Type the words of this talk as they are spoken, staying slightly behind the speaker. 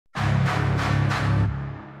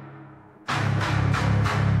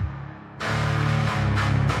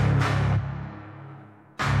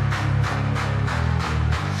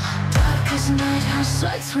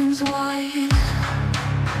scythe rings wide.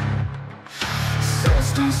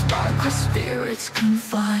 Souls don't sparkle, spirits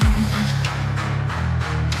confide.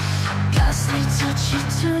 Ghastly touch, he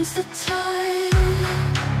turns the tide.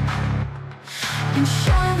 In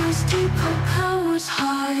shadows deep, her powers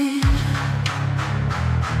hide.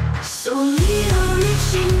 SoulEater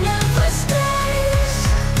reaching never stays.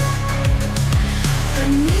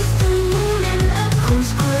 Beneath the moon and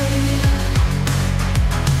echoes gray.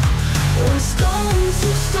 Or stones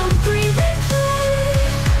who still breathe and play.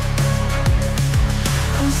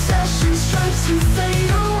 Possession stripes you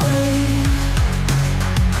fade away.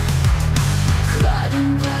 Clad in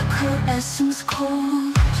black, her essence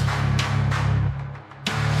cold.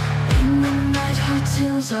 In the night her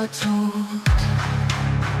tales are told.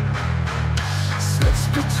 Slips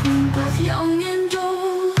between both young and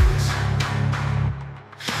old.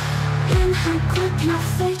 In her grip your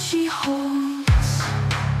fate she holds.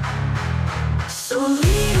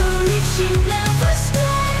 SoulEater reaching never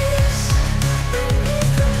stays.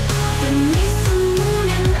 Beneath the moon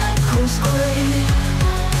and echoes gray.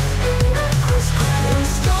 Where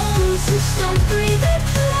stones who still breathe and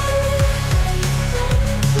play.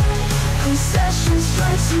 Possession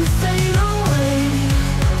strikes you fade away.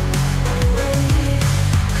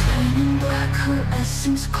 Clad in black, her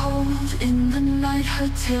essence cold. In the night her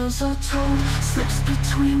tales are told. Slips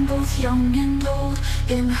between both young and old.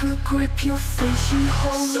 In her grip your fate she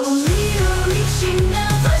holds. SoulEater reaching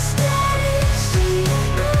never stays.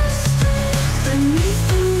 Beneath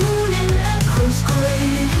the moon and echoes gray.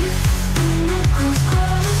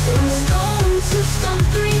 Where stones who still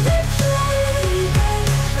breathe and play.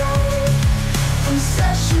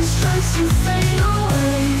 Possession strikes you fade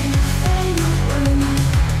away.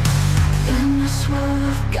 In a swirl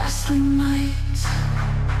of ghastly might,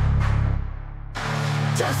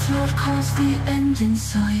 Deathlord calls the end in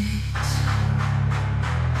sight.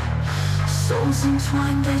 Souls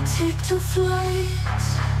entwined, they take to flight.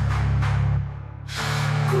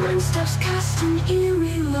 Grim steps cast an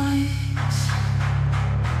eerie light.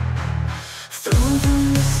 Through the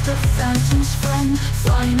mist of phantoms friend.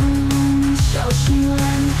 Final moment shall she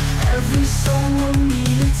land. Every soul will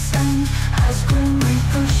meet its end. As grim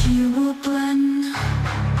reaper she will blend.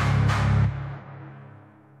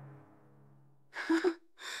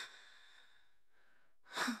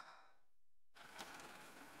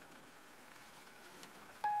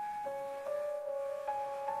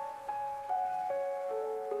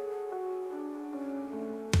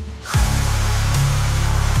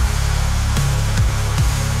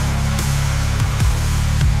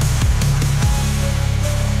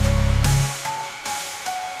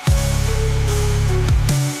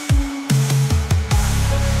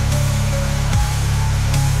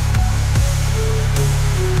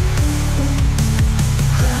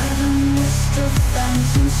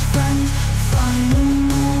 Final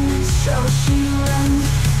moment shall she land.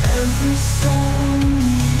 Every soul will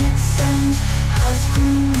meet its end. As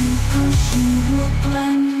grim reaper she will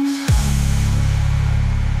blend.